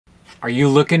Are you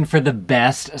looking for the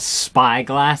best spy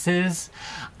glasses?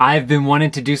 I've been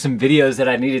wanting to do some videos that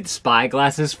I needed spy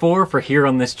glasses for here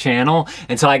on this channel.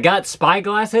 And so I got spy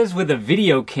glasses with a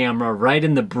video camera right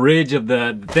in the bridge of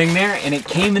the thing there, and it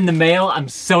came in the mail. I'm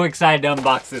so excited to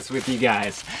unbox this with you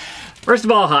guys. First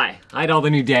of all, hi to all the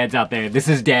new dads out there. This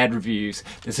is Dad Reviews.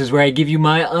 This is where I give you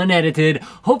my unedited,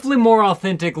 hopefully more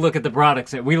authentic look at the products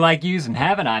that we like, use, and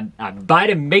have, and I buy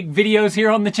to make videos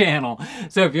here on the channel.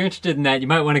 So if you're interested in that, you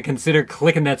might want to consider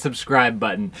clicking that subscribe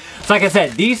button. So like I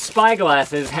said, these spy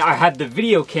glasses have the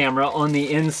video camera on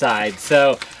the inside.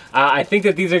 So I think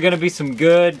that these are going to be some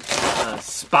good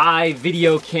spy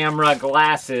video camera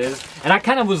glasses, and I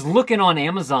kind of was looking on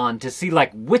Amazon to see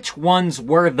like which ones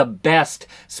were the best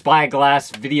spy glass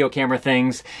video camera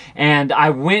things, and I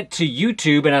went to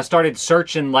YouTube and I started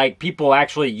searching like people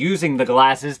actually using the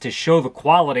glasses to show the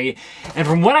quality, and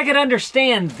from what I could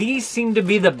understand, these seem to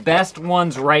be the best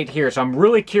ones right here. So I'm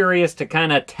really curious to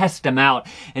kind of test them out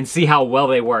and see how well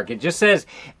they work. It just says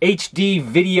HD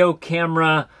video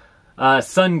camera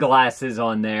sunglasses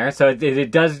on there, so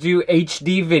it does do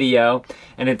HD video,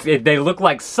 and they look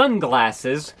like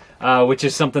sunglasses, which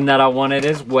is something that I wanted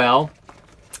as well.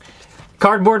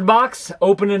 Cardboard box,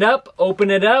 open it up.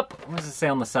 What does it say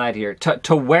on the side here?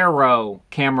 Towero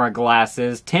camera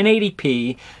glasses,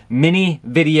 1080p mini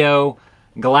video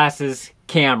glasses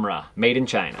camera, made in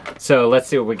China. So let's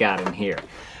see what we got in here.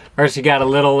 First, you got a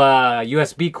little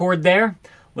USB cord there.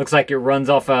 Looks like it runs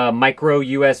off a micro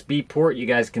USB port. You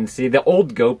guys can see the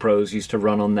old GoPros used to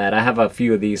run on that. I have a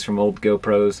few of these from old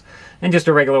GoPros. And just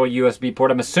a regular USB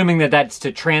port. I'm assuming that that's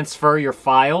to transfer your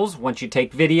files once you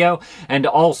take video, and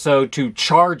also to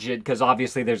charge it, because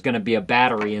obviously there's going to be a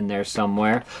battery in there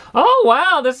somewhere. Oh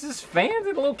wow, this is fancy,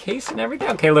 a little case and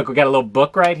everything. Okay, look, we got a little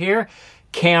book right here.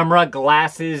 Camera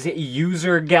glasses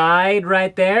user guide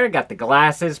right there. Got the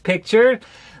glasses pictured.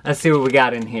 Let's see what we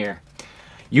got in here.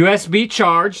 USB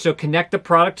charge, so connect the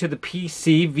product to the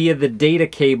PC via the data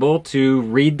cable to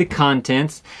read the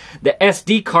contents. The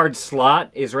SD card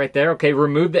slot is right there. Okay,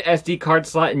 remove the SD card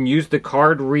slot and use the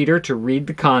card reader to read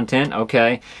the content.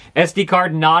 Okay, SD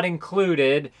card not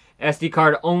included. SD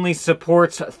card only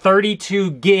supports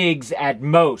 32 gigs at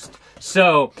most.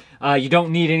 So you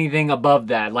don't need anything above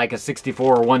that, like a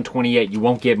 64 or 128. You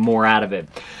won't get more out of it.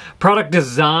 Product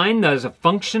design, there's a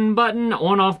function button,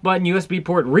 on-off button, USB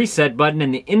port, reset button,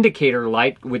 and the indicator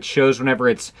light, which shows whenever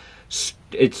it's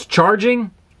charging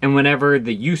and whenever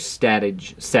the use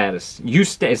status.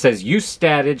 It says use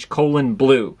status :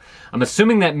 blue. I'm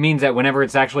assuming that means that whenever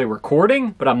it's actually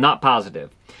recording, but I'm not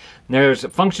positive. There's a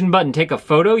function button, take a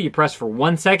photo, you press for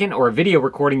 1 second, or a video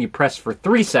recording, you press for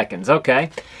 3 seconds.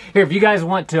 Okay. Here, if you guys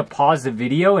want to pause the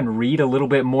video and read a little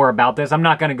bit more about this, I'm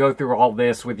not going to go through all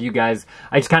this with you guys.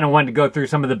 I just kind of wanted to go through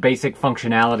some of the basic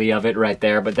functionality of it right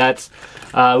there, but that's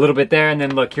a little bit there. And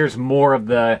then look, here's more of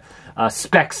the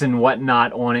specs and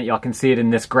whatnot on it. Y'all can see it in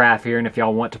this graph here, and if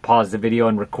y'all want to pause the video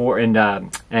and record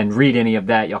and read any of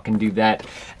that, y'all can do that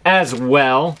as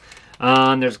well.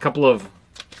 There's a couple of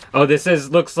this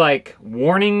looks like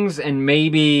warnings and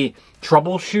maybe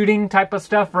troubleshooting type of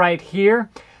stuff right here.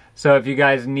 So if you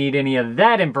guys need any of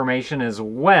that information as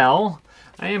well,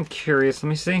 I am curious. Let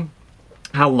me see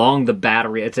how long the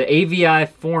battery. It's an AVI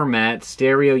format,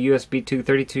 stereo USB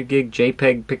 232 gig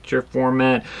JPEG picture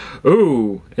format.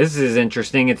 Ooh, this is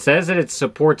interesting. It says that it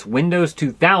supports Windows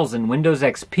 2000, Windows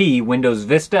XP, Windows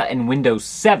Vista, and Windows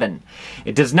 7.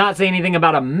 It does not say anything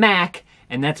about a Mac,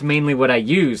 and that's mainly what I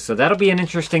use, so that'll be an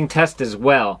interesting test as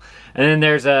well. And then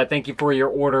there's a thank you for your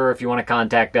order. If you want to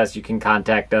contact us, you can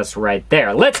contact us right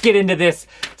there. Let's get into this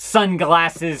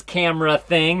sunglasses camera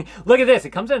thing. Look at this. It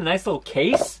comes in a nice little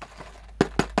case.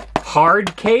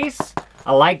 Hard case.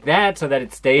 I like that, so that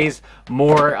it stays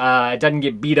more, it doesn't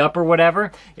get beat up or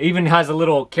whatever. It even has a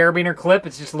little carabiner clip.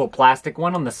 It's just a little plastic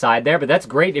one on the side there, but that's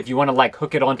great if you want to like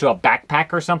hook it onto a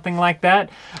backpack or something like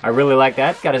that. I really like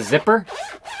that. Got a zipper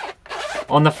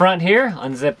on the front here.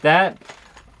 Unzip that.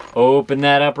 Open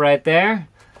that up right there.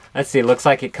 Let's see, it looks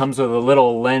like it comes with a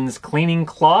little lens cleaning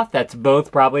cloth. That's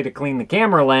both probably to clean the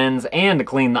camera lens and to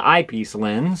clean the eyepiece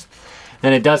lens.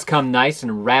 Then it does come nice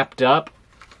and wrapped up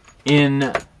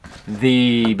in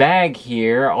the bag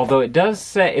here, although it does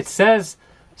say, it says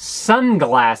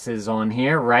sunglasses on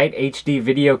here, right? HD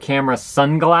video camera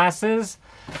sunglasses.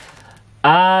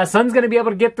 Sun's gonna be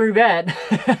able to get through that.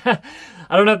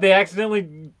 I don't know if they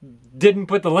accidentally didn't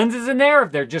put the lenses in there,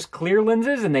 if they're just clear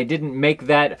lenses and they didn't make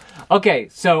that. Okay,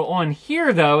 so on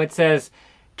here though, it says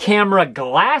camera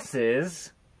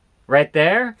glasses right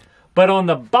there, but on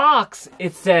the box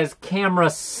it says camera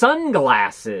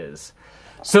sunglasses.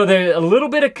 So there's a little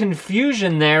bit of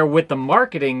confusion there with the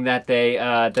marketing that they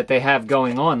have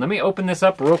going on. Let me open this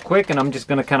up real quick, and I'm just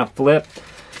going to kind of flip.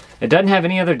 It doesn't have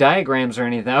any other diagrams or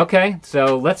anything. Okay,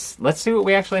 so let's see what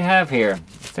we actually have here.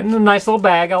 It's in a nice little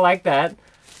bag. I like that.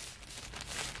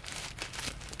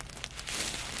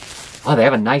 Oh, they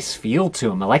have a nice feel to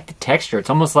them. I like the texture. It's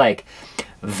almost like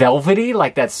velvety,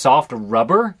 like that soft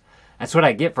rubber. That's what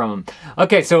I get from them.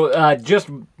 Okay, so just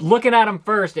looking at them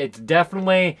first, it's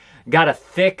definitely got a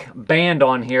thick band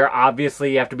on here.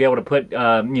 Obviously, you have to be able to put,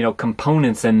 you know,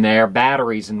 components in there,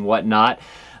 batteries and whatnot.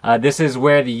 This is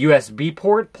where the USB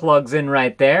port plugs in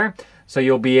right there. So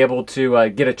you'll be able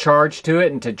to get a charge to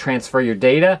it and to transfer your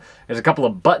data. There's a couple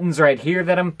of buttons right here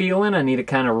that I'm feeling. I need to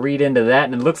kind of read into that.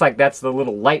 And it looks like that's the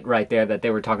little light right there that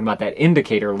they were talking about, that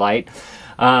indicator light.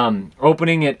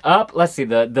 Opening it up, let's see,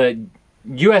 the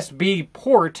USB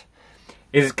port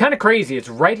is kind of crazy. It's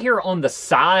right here on the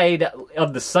side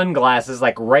of the sunglasses,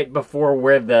 like right before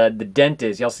where the dent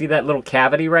is. Y'all see that little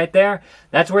cavity right there?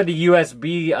 That's where the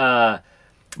USB,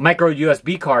 micro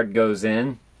USB card goes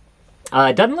in.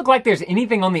 It doesn't look like there's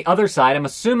anything on the other side. I'm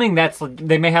assuming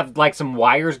they may have like some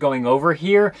wires going over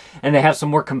here and they have some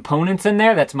more components in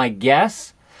there. That's my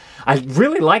guess. I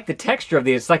really like the texture of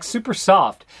these. It's like super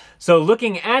soft. So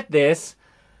looking at this,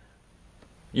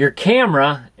 your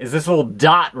camera is this little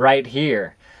dot right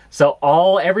here. So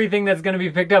everything that's going to be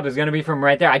picked up is going to be from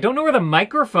right there. I don't know where the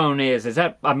microphone is.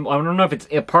 I don't know if it's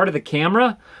a part of the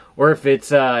camera or if it's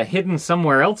hidden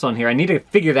somewhere else on here. I need to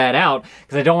figure that out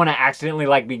because I don't want to accidentally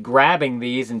like be grabbing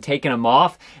these and taking them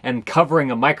off and covering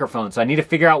a microphone. So I need to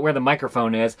figure out where the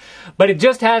microphone is. But it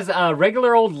just has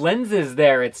regular old lenses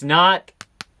there. It's not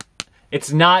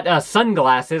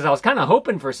sunglasses. I was kind of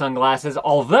hoping for sunglasses,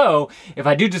 although if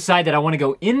I do decide that I want to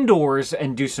go indoors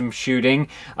and do some shooting,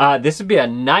 this would be a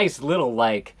nice little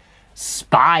like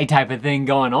spy type of thing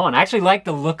going on. I actually like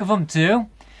the look of them too.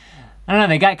 I don't know,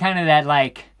 they got kind of that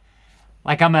like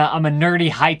I'm a nerdy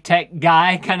high-tech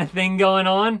guy kind of thing going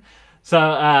on. So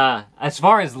as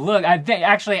far as look, I think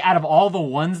actually out of all the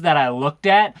ones that I looked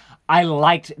at, I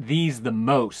liked these the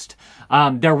most.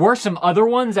 There were some other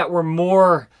ones that were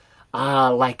more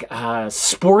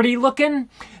sporty looking.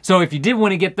 So if you did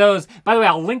want to get those, by the way,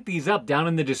 I'll link these up down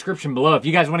in the description below. If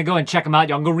you guys want to go and check them out,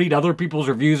 y'all can go read other people's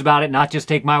reviews about it, not just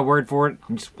take my word for it.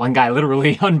 I'm just one guy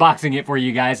literally unboxing it for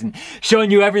you guys and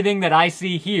showing you everything that I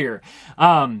see here.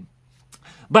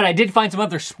 But I did find some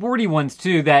other sporty ones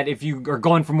too, that if you are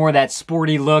going for more of that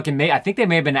sporty look, and I think they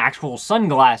may have been actual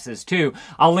sunglasses too.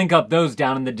 I'll link up those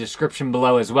down in the description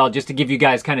below as well, just to give you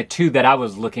guys kind of two that I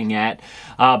was looking at.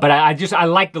 But I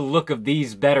like the look of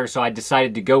these better, so I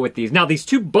decided to go with these. Now these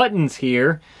two buttons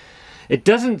here, it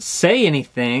doesn't say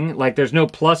anything, like there's no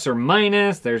plus or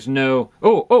minus, there's no,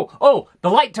 oh, the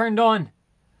light turned on.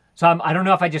 So I don't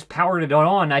know if I just powered it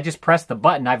on, I just pressed the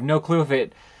button. I have no clue if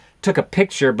it took a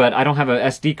picture, but I don't have a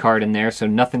SD card in there, so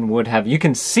nothing would have. You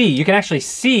can actually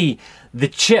see the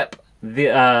chip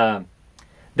that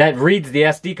reads the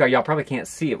SD card. Y'all probably can't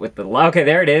see it with the, okay,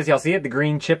 there it is. Y'all see it, the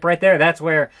green chip right there? That's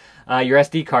where your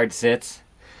SD card sits.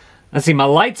 Let's see, my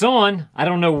light's on. I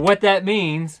don't know what that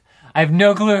means. I have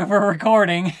no clue if we're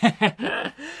recording.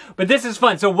 But this is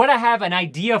fun. So what I have an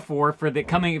idea for the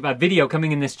coming video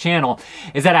coming in this channel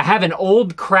is that I have an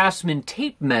old Craftsman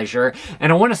tape measure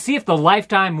and I want to see if the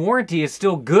lifetime warranty is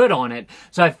still good on it.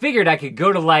 So I figured I could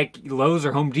go to like Lowe's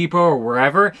or Home Depot or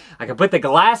wherever. I can put the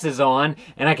glasses on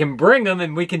and I can bring them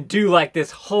and we can do like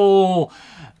this whole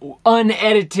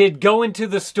unedited, go into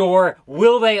the store,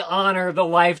 will they honor the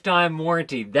lifetime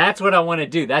warranty? That's what I want to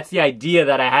do. That's the idea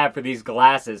that I have for these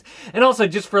glasses. And also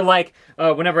just for like,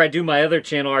 whenever I do my other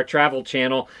channel, our travel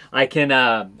channel, I can,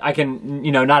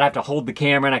 you know, not have to hold the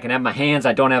camera and I can have my hands.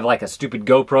 I don't have like a stupid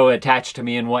GoPro attached to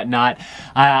me and whatnot.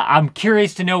 I'm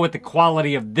curious to know what the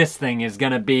quality of this thing is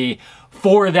going to be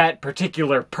for that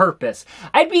particular purpose.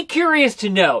 I'd be curious to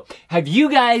know, have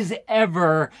you guys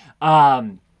ever,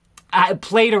 I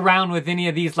played around with any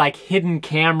of these like hidden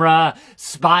camera,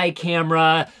 spy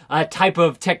camera type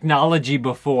of technology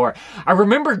before. I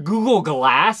remember Google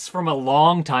Glass from a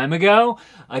long time ago.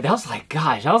 That was like,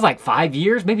 gosh, that was like 5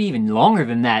 years, maybe even longer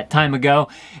than that time ago.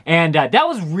 And that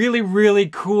was really, really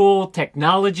cool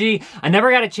technology. I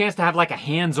never got a chance to have like a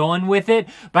hands-on with it,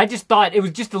 but I just thought it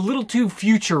was just a little too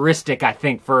futuristic, I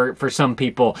think, for some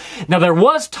people. Now, there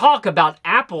was talk about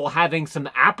Apple having some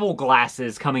Apple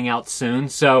glasses coming out soon,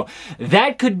 so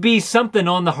that could be something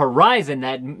on the horizon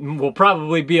that will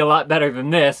probably be a lot better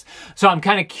than this. So I'm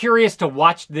kind of curious to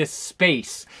watch this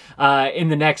space in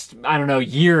the next, I don't know,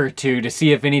 year or two to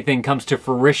see if anything comes to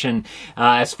fruition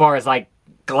as far as like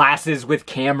glasses with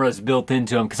cameras built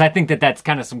into them, because I think that that's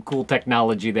kind of some cool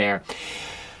technology there.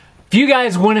 If you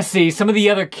guys want to see some of the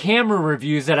other camera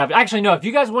reviews that I've... Actually, no, if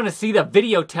you guys want to see the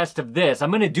video test of this,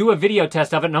 I'm going to do a video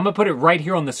test of it, and I'm going to put it right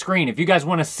here on the screen. If you guys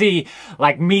want to see,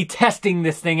 like, me testing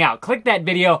this thing out, click that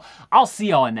video. I'll see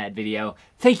y'all in that video.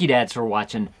 Thank you, dads, for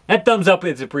watching. That thumbs up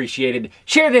is appreciated.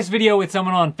 Share this video with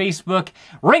someone on Facebook.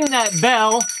 Ring that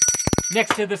bell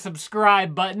next to the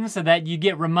subscribe button so that you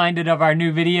get reminded of our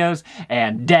new videos.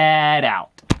 And dad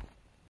out.